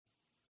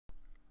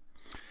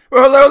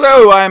Well,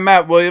 hello. I'm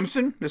Matt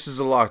Williamson. This is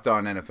a Locked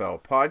On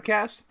NFL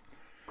podcast.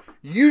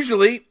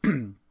 Usually,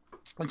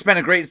 it's been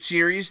a great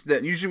series.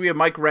 That usually we have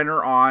Mike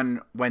Renner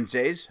on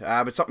Wednesdays,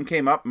 but something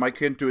came up. Mike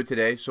couldn't do it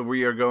today, so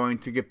we are going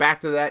to get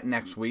back to that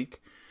next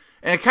week.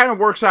 And it kind of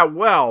works out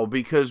well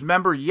because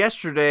remember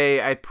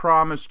yesterday I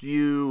promised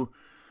you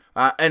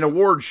an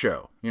award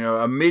show,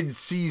 a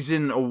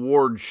mid-season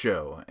award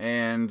show,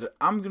 and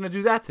I'm going to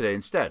do that today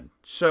instead.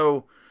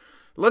 So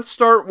let's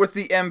start with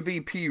the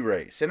MVP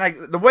race. And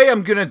the way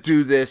I'm going to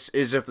do this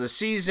is if the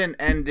season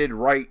ended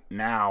right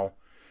now,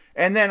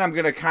 and then I'm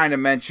going to kind of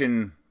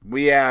mention,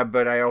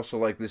 but I also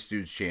like this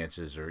dude's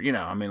chances. Or,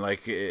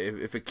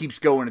 if it keeps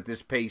going at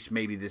this pace,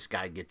 maybe this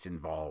guy gets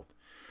involved.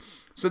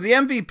 So the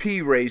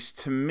MVP race,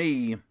 to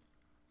me,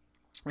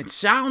 it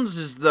sounds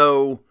as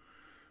though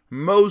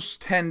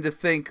most tend to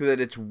think that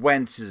it's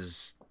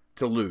Wentz's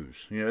to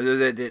lose.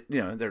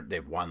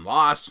 They've won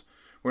loss.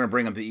 We're going to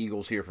bring up the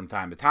Eagles here from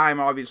time to time,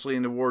 obviously,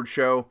 in the award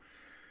show.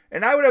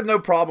 And I would have no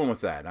problem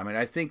with that.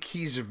 I think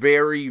he's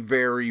very,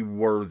 very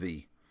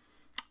worthy.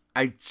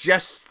 I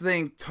just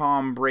think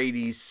Tom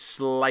Brady's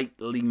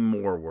slightly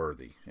more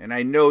worthy. And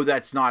I know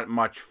that's not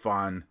much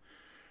fun,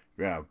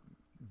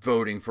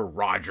 voting for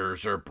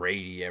Rodgers or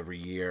Brady every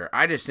year.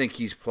 I just think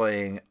he's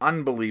playing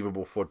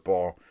unbelievable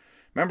football.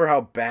 Remember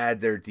how bad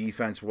their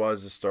defense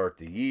was to start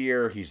the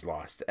year? He's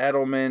lost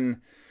Edelman.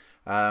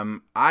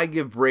 I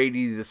give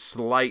Brady the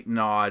slight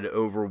nod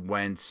over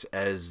Wentz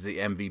as the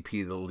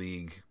MVP of the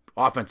league,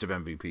 offensive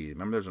MVP.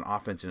 Remember, there's an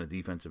offense and a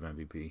defensive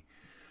MVP.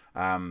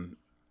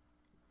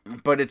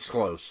 But it's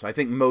close. I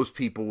think most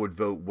people would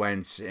vote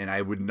Wentz, and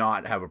I would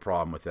not have a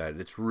problem with that.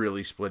 It's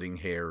really splitting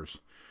hairs.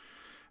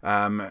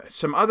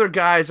 Some other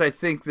guys I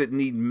think that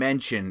need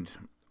mentioned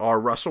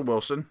are Russell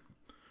Wilson,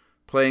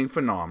 playing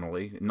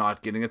phenomenally,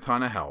 not getting a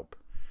ton of help.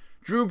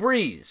 Drew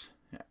Brees.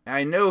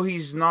 I know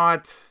he's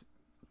not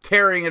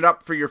tearing it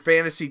up for your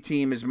fantasy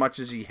team as much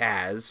as he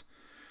has,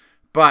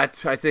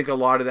 but I think a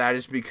lot of that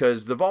is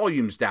because the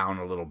volume's down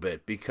a little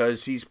bit,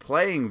 because he's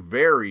playing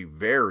very,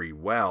 very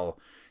well.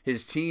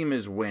 His team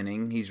is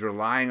winning. He's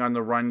relying on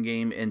the run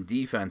game and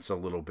defense a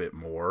little bit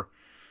more.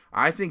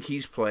 I think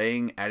he's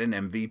playing at an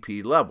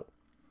MVP level.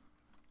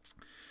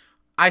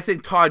 I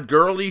think Todd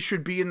Gurley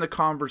should be in the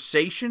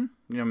conversation.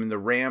 The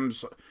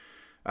Rams,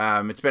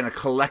 it's been a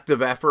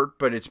collective effort,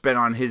 but it's been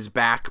on his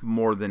back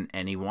more than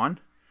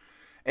anyone.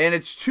 And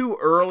it's too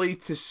early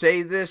to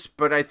say this,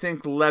 but I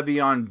think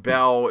Le'Veon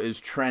Bell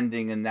is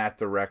trending in that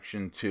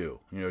direction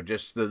too.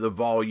 Just the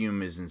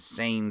volume is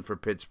insane for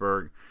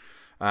Pittsburgh.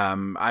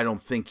 I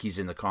don't think he's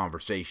in the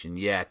conversation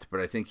yet, but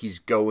I think he's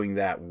going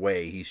that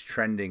way. He's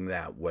trending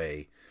that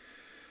way.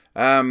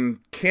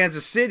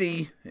 Kansas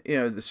City,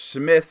 the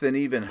Smith and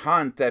even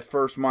Hunt, that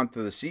first month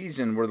of the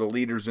season were the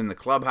leaders in the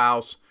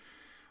clubhouse.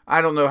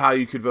 I don't know how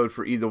you could vote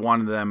for either one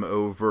of them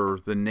over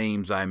the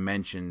names I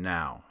mentioned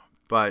now.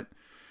 But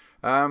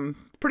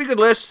pretty good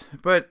list,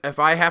 but if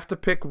I have to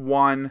pick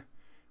one,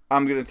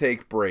 I'm going to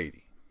take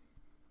Brady.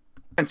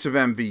 Defensive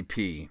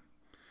MVP.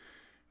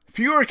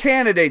 Fewer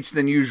candidates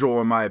than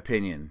usual, in my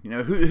opinion.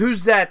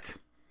 Who's that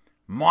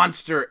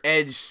monster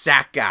edge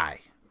sack guy?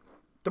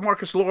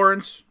 DeMarcus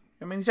Lawrence.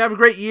 He's having a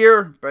great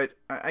year, but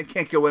I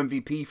can't go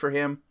MVP for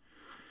him.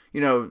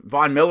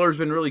 Von Miller's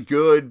been really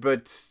good,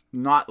 but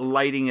not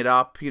lighting it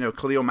up.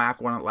 Khalil Mack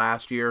won it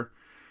last year.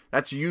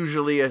 That's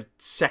usually a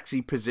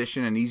sexy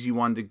position, an easy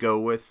one to go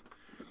with.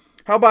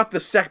 How about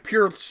the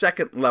pure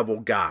second-level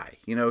guy?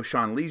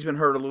 Sean Lee's been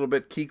hurt a little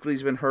bit.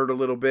 Kuechly's been hurt a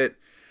little bit.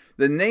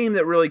 The name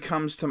that really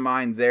comes to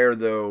mind there,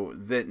 though,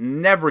 that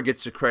never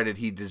gets the credit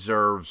he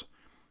deserves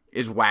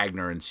is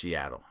Wagner in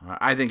Seattle.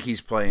 I think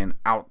he's playing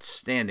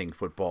outstanding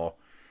football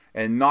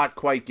and not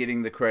quite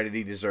getting the credit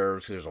he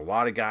deserves because there's a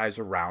lot of guys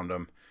around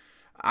him.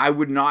 I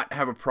would not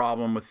have a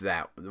problem with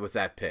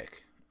that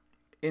pick.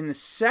 In the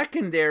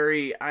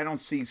secondary, I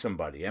don't see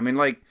somebody.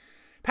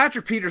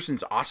 Patrick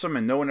Peterson's awesome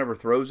and no one ever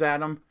throws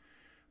at him.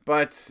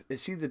 But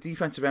is he the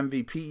defensive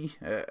MVP?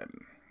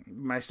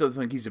 I still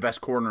think he's the best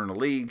corner in the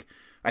league.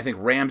 I think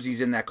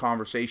Ramsey's in that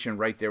conversation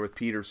right there with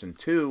Peterson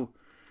too.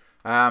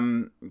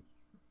 But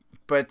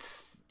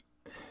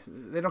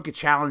they don't get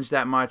challenged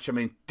that much.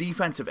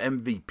 Defensive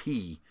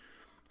MVP,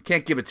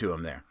 can't give it to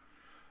him there.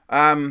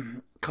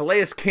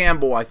 Calais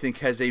Campbell, I think,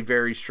 has a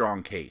very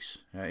strong case.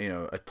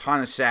 A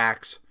ton of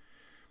sacks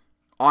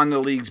on the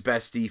league's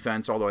best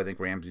defense, although I think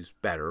Ramsey's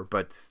better.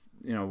 But,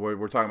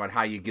 we're talking about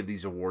how you give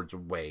these awards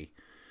away.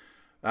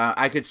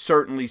 I could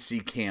certainly see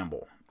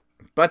Campbell.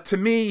 But to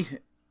me,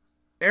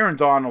 Aaron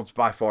Donald's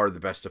by far the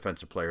best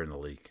defensive player in the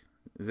league.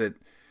 That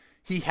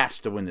he has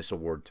to win this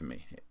award to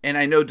me. And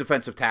I know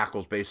defensive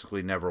tackles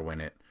basically never win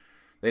it.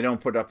 They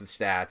don't put up the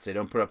stats. They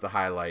don't put up the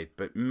highlight.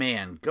 But,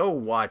 man, go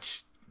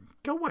watch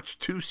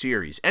 2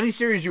 series. Any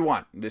series you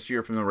want this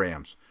year from the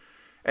Rams.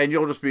 And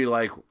you'll just be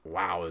like,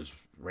 wow, is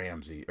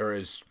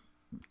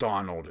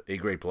Donald a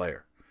great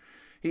player?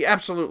 He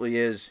absolutely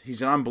is.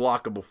 He's an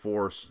unblockable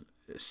force.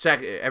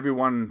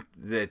 Everyone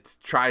that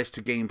tries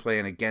to game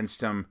plan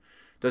against him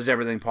does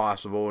everything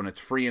possible, and it's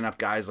freeing up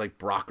guys like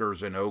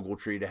Brockers and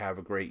Ogletree to have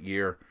a great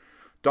year.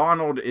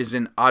 Donald is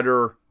an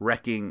utter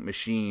wrecking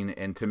machine,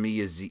 and to me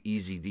is the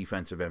easy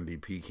defensive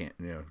MVP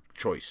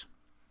choice.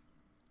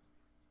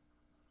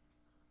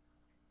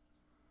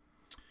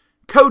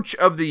 Coach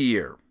of the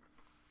year.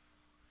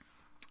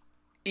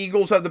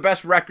 Eagles have the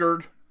best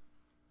record,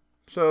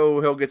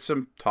 so he'll get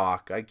some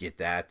talk. I get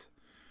that.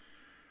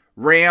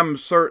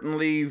 Rams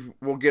certainly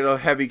will get a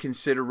heavy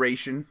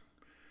consideration,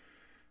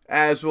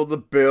 as will the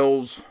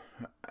Bills.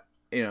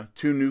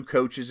 Two new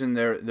coaches in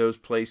those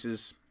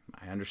places.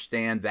 I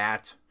understand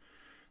that.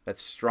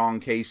 That's a strong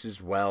case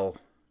as well.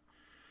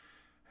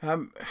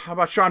 How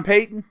about Sean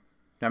Payton?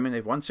 I mean,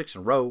 they've won 6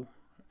 in a row.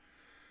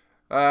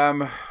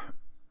 I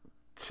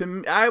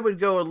would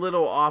go a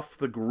little off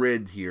the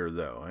grid here,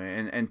 though,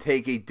 and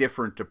take a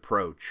different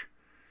approach.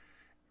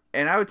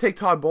 And I would take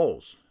Todd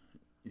Bowles.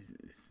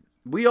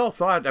 We all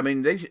thought,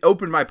 they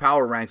opened my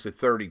power ranks at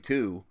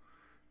 32.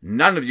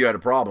 None of you had a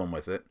problem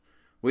with it.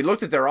 We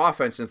looked at their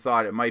offense and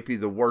thought it might be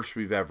the worst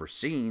we've ever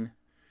seen.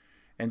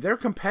 And they're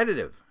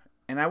competitive.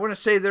 And I want to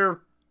say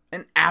they're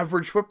an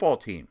average football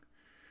team.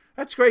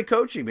 That's great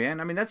coaching, man.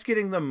 That's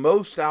getting the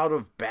most out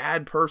of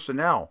bad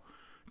personnel.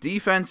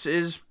 Defense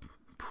is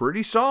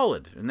pretty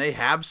solid, and they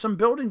have some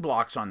building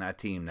blocks on that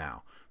team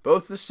now.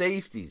 Both the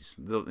safeties,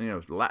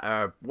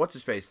 what's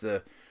his face,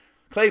 the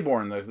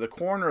Claiborne, the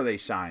corner they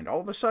signed.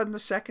 All of a sudden, the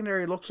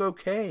secondary looks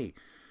okay.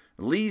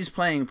 Lee's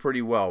playing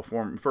pretty well,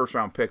 first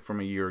round pick from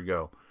a year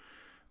ago.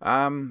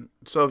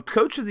 So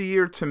coach of the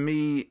year to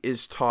me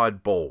is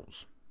Todd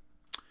Bowles.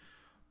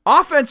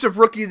 Offensive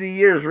rookie of the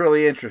year is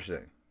really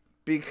interesting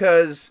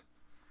because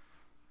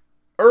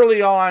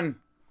early on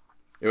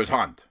it was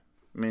Hunt.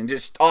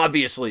 Just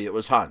obviously it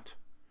was Hunt.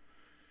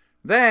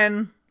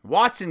 Then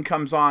Watson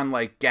comes on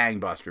like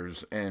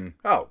gangbusters, and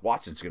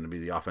Watson's going to be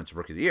the offensive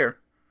rookie of the year.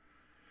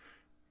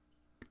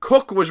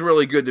 Cook was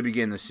really good to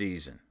begin the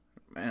season.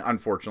 And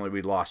unfortunately,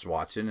 we lost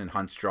Watson, and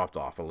Hunt's dropped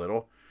off a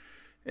little.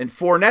 And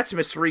Fournette's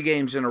missed 3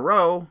 games in a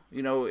row.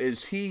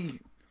 Is he,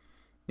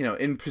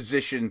 in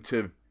position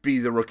to be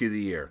the rookie of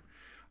the year?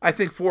 I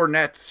think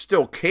Fournette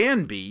still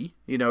can be,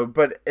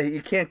 but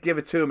you can't give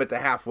it to him at the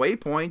halfway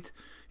point.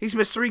 He's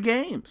missed 3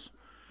 games.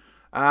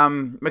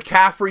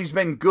 McCaffrey's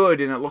been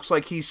good, and it looks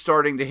like he's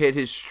starting to hit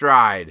his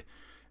stride.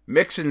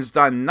 Mixon's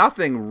done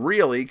nothing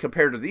really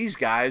compared to these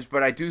guys,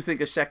 but I do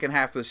think a second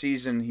half of the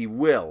season he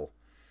will.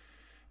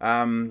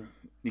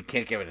 You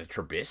can't give it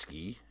to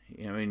Trubisky.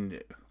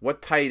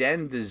 What tight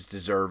end is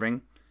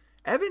deserving?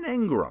 Evan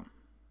Ingram.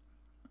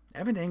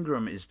 Evan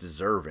Ingram is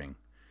deserving.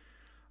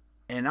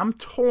 And I'm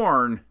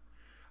torn.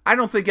 I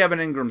don't think Evan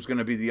Ingram's going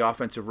to be the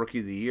offensive rookie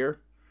of the year.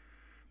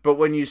 But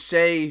when you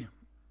say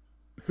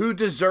who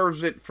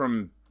deserves it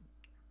from,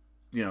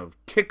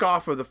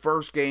 kickoff of the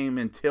first game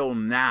until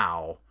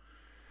now,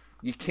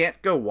 you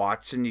can't go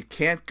Watson. You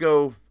can't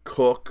go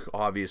Cook,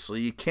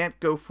 obviously. You can't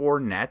go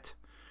Fournette.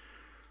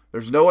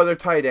 There's no other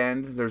tight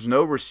end. There's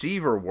no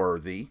receiver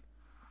worthy.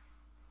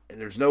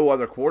 There's no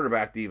other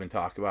quarterback to even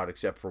talk about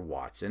except for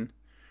Watson.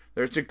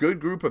 There's a good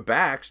group of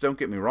backs, don't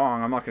get me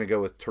wrong. I'm not going to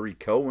go with Tariq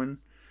Cohen.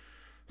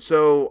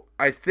 So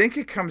I think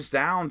it comes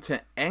down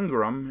to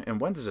Ingram,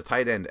 and when does a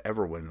tight end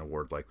ever win an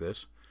award like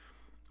this?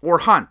 Or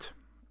Hunt.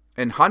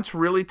 And Hunt's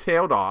really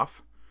tailed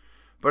off,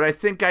 but I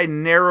think I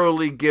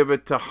narrowly give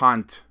it to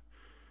Hunt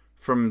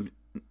from,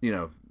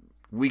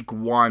 week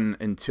 1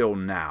 until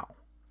now.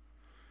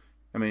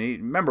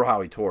 Remember how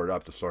he tore it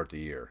up to start the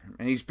year.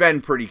 And he's been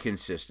pretty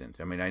consistent.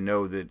 I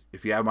know that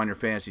if you have him on your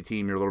fantasy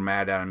team, you're a little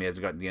mad at him. He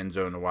hasn't gotten the end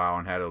zone in a while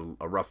and had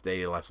a rough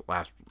day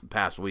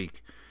past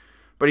week.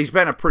 But he's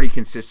been a pretty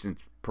consistent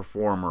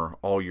performer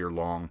all year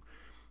long.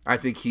 I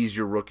think he's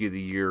your rookie of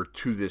the year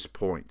to this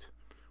point.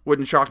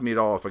 Wouldn't shock me at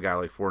all if a guy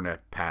like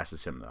Fournette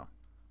passes him, though.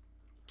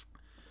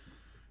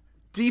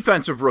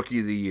 Defensive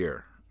rookie of the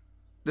year.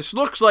 This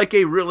looks like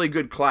a really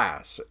good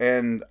class,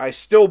 and I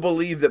still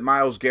believe that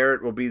Myles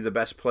Garrett will be the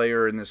best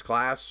player in this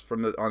class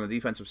on the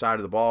defensive side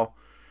of the ball.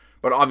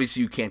 But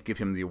obviously you can't give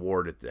him the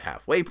award at the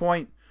halfway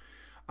point.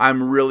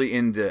 I'm really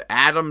into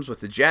Adams with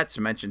the Jets.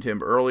 I mentioned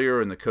him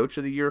earlier in the Coach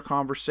of the Year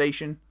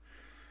conversation.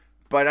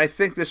 But I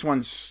think this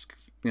one's,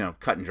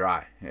 cut and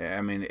dry.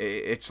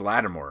 It's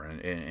Lattimore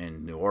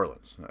in New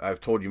Orleans. I've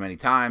told you many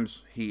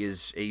times, he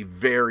is a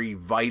very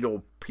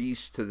vital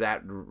piece to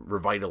that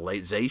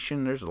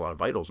revitalization. There's a lot of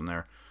vitals in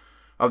there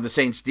of the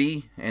Saints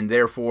D, and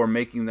therefore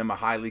making them a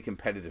highly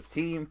competitive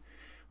team.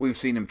 We've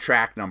seen him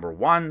track number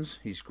ones.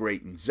 He's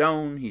great in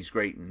zone. He's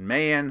great in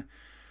man.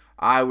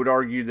 I would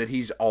argue that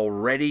he's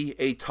already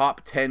a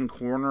top 10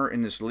 corner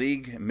in this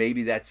league.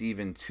 Maybe that's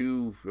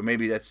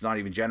maybe that's not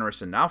even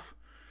generous enough.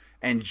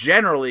 And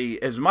generally,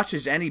 as much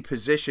as any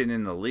position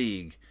in the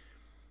league,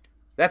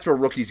 that's where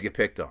rookies get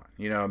picked on.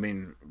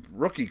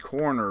 Rookie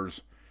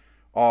corners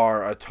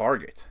are a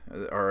target,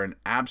 are an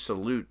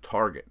absolute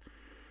target.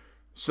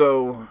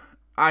 So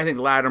I think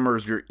Lattimore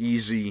is your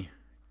easy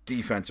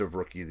defensive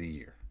rookie of the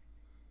year.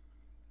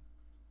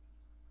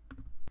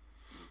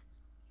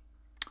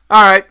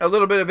 All right, a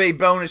little bit of a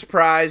bonus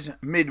prize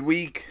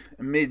midweek,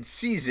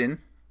 mid-season.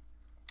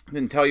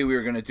 Didn't tell you we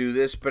were going to do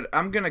this, but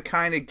I'm going to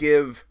kind of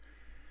give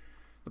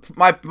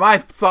my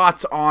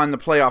thoughts on the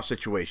playoff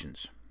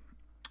situations,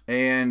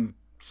 and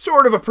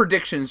sort of a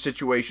prediction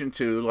situation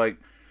too. Like,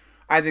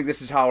 I think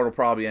this is how it'll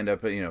probably end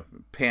up,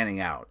 panning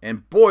out.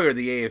 And boy, are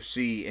the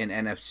AFC and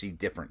NFC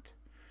different.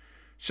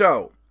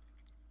 So,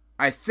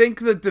 I think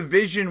the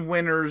division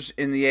winners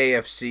in the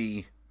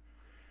AFC,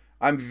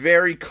 I'm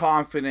very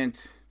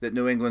confident that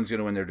New England's going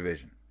to win their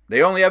division.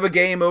 They only have a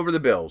game over the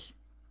Bills.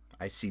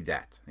 I see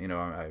that.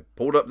 I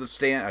pulled up the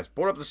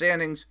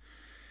standings,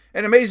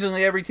 and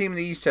amazingly, every team in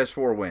the East has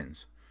 4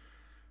 wins.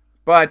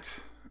 But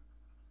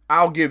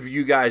I'll give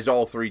you guys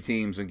all 3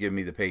 teams and give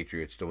me the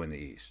Patriots to win the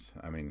East.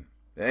 I mean,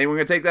 anyone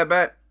going to take that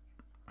bet?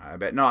 I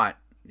bet not,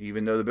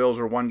 even though the Bills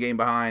are 1 game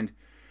behind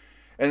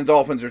and the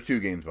Dolphins are 2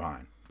 games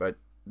behind. But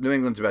New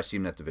England's the best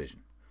team in that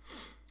division.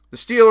 The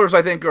Steelers,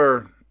 I think,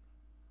 are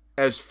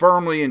as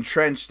firmly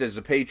entrenched as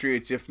the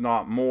Patriots, if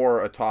not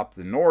more, atop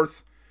the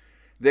North.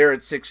 They're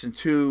at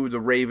 6-2. The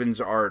Ravens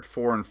are at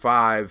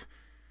 4-5.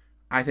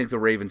 I think the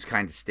Ravens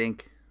kind of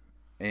stink,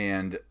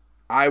 and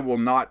I will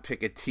not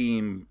pick a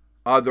team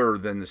other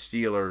than the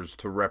Steelers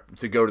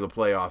to go to the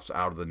playoffs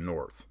out of the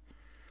North.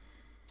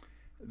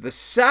 The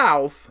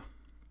South,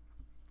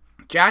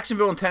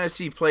 Jacksonville and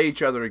Tennessee play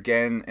each other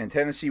again, and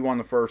Tennessee won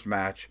the first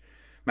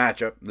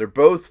matchup. They're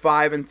both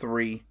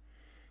 5-3.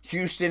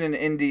 Houston and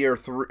Indy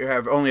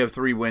only have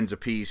 3 wins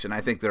apiece, and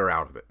I think they're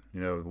out of it.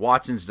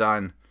 Watson's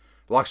done.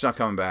 Luck's not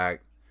coming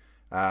back.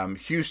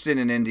 Houston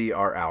and Indy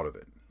are out of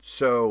it.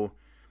 So,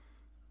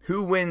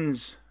 who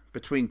wins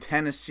between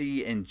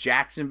Tennessee and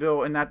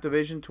Jacksonville in that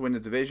division to win the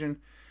division?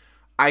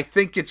 I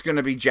think it's going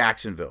to be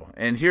Jacksonville,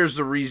 and here's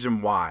the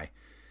reason why.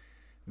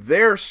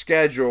 Their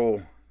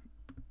schedule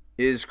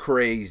is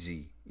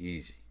crazy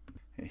easy.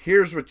 And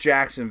here's what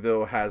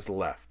Jacksonville has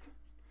left.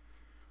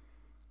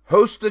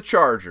 Host the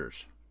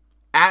Chargers,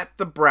 at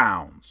the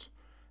Browns,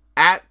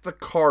 at the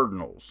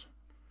Cardinals,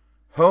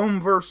 home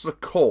versus the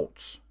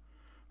Colts,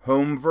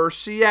 home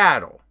versus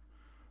Seattle,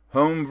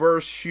 home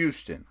versus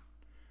Houston,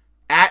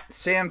 at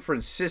San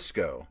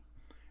Francisco,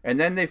 and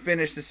then they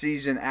finish the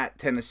season at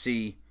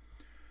Tennessee,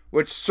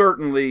 which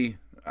certainly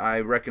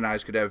I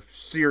recognize could have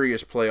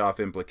serious playoff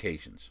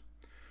implications.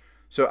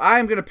 So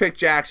I'm going to pick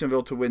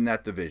Jacksonville to win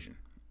that division,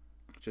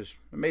 which is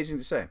amazing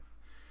to say.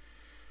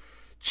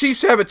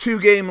 Chiefs have a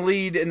 2-game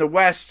lead in the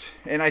West,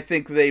 and I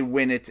think they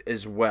win it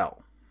as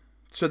well.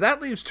 So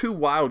that leaves 2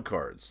 wild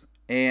cards.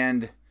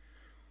 And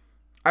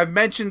I've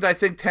mentioned I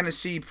think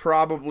Tennessee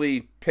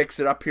probably picks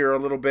it up here a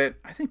little bit.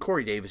 I think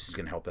Corey Davis is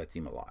going to help that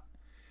team a lot.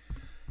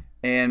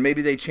 And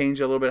maybe they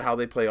change a little bit how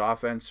they play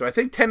offense. So I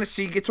think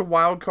Tennessee gets a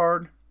wild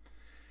card.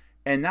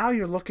 And now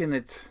you're looking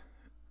at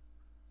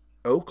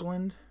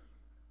Oakland,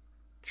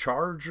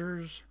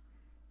 Chargers,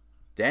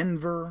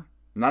 Denver.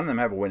 None of them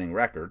have a winning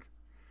record.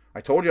 I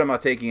told you I'm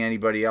not taking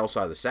anybody else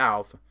out of the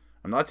South.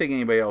 I'm not taking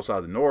anybody else out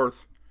of the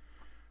North.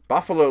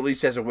 Buffalo at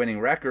least has a winning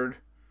record.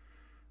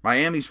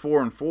 Miami's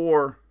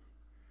 4-4.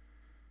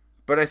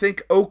 But I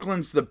think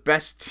Oakland's the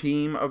best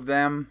team of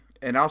them,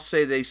 and I'll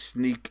say they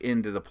sneak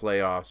into the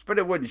playoffs. But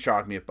it wouldn't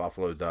shock me if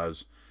Buffalo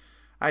does.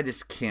 I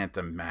just can't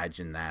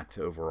imagine that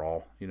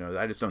overall.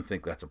 I just don't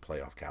think that's a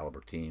playoff caliber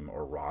team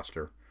or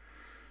roster.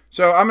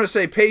 So I'm going to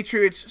say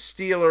Patriots,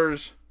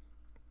 Steelers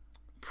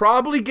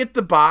probably get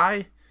the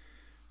bye.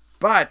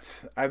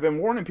 But I've been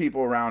warning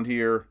people around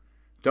here,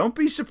 don't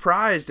be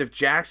surprised if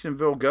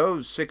Jacksonville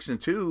goes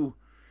 6-2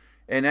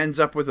 and ends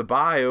up with a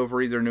bye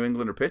over either New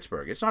England or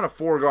Pittsburgh. It's not a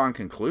foregone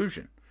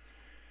conclusion.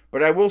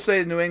 But I will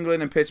say New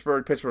England and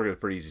Pittsburgh has a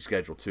pretty easy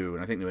schedule too,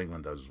 and I think New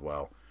England does as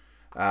well.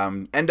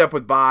 End up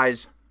with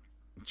byes.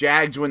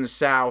 Jags win the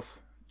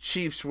South.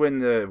 Chiefs win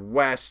the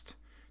West.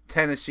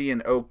 Tennessee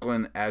and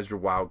Oakland as your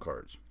wild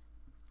cards.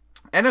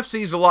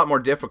 NFC is a lot more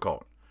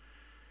difficult.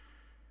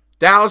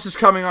 Dallas is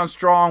coming on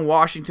strong.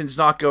 Washington's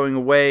not going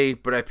away,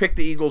 but I picked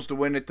the Eagles to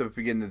win it to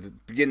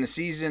begin the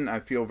season. I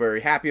feel very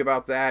happy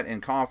about that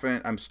and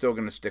confident I'm still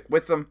going to stick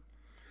with them.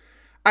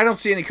 I don't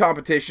see any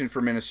competition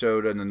for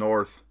Minnesota in the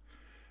North.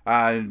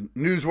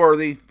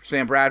 Newsworthy,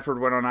 Sam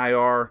Bradford went on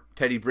IR.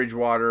 Teddy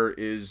Bridgewater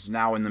is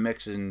now in the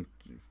mix and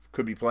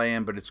could be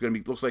playing, but looks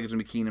like it's going to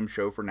be Keenum's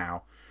show for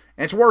now.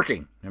 And it's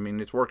working. I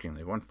mean, it's working.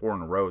 They won 4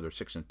 in a row. They're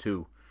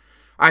 6-2.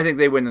 I think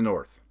they win the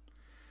North.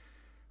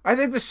 I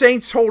think the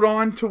Saints hold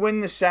on to win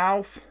the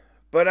South,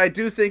 but I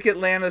do think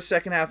Atlanta's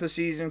second half of the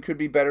season could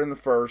be better than the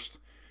first.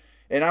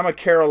 And I'm a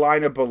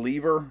Carolina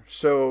believer,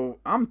 so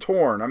I'm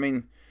torn. I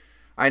mean,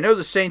 I know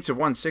the Saints have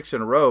won 6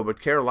 in a row,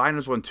 but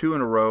Carolina's won 2 in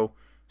a row.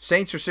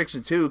 Saints are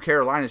 6-2,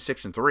 Carolina's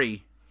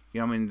 6-3.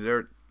 I mean,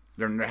 they're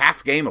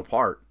half game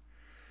apart.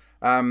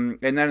 And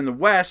then in the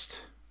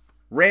West,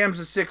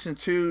 Rams at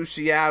 6-2,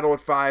 Seattle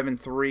at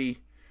 5-3.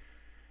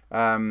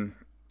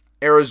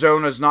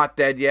 Arizona's not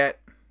dead yet.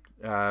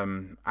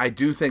 I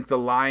do think the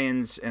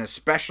Lions and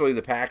especially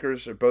the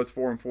Packers are both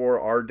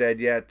 4-4 are dead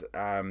yet.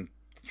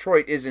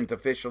 Detroit isn't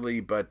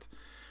officially, but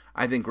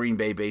I think Green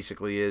Bay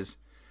basically is.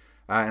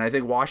 And I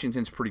think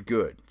Washington's pretty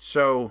good.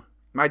 So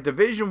my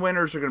division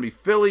winners are going to be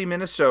Philly,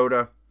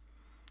 Minnesota,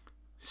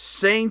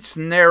 Saints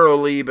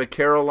narrowly, but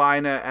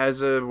Carolina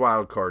as a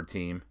wild card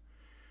team.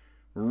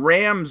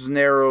 Rams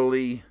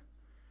narrowly.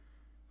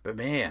 But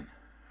man,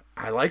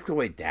 I like the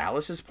way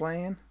Dallas is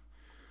playing.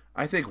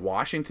 I think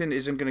Washington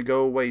isn't going to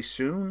go away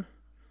soon.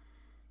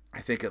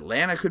 I think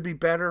Atlanta could be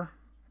better.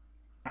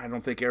 I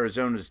don't think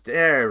Arizona's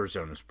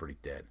pretty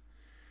dead.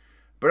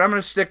 But I'm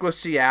going to stick with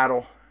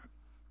Seattle.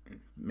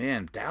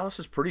 Man, Dallas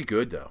is pretty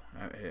good, though.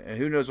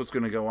 Who knows what's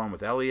going to go on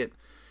with Elliott.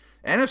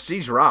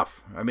 NFC's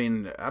rough. I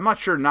mean, I'm not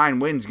sure 9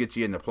 wins gets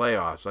you in the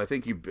playoffs. I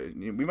think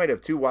we might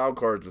have 2 wild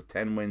cards with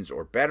 10 wins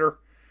or better.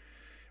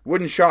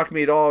 Wouldn't shock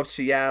me at all if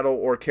Seattle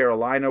or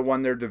Carolina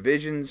won their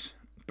divisions,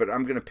 but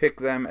I'm going to pick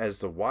them as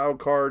the wild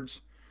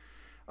cards.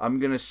 I'm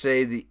going to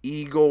say the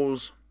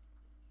Eagles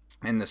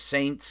and the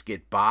Saints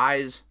get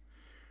byes,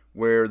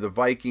 where the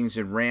Vikings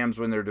and Rams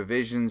win their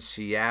divisions,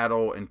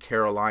 Seattle and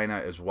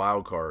Carolina as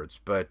wild cards.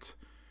 But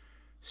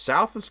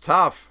South is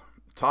tough.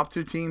 Top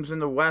 2 teams in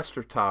the West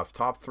are tough.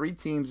 Top 3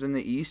 teams in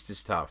the East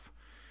is tough.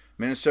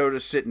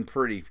 Minnesota's sitting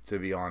pretty, to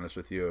be honest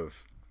with you,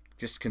 of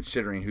just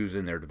considering who's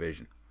in their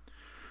division.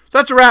 So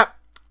that's a wrap.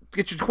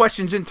 Get your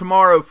questions in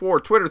tomorrow for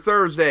Twitter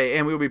Thursday,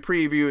 and we'll be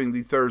previewing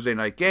the Thursday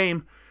night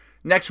game.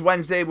 Next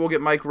Wednesday, we'll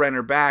get Mike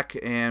Renner back,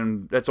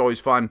 and that's always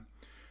fun.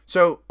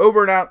 So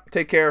over and out.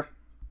 Take care.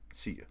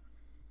 See you.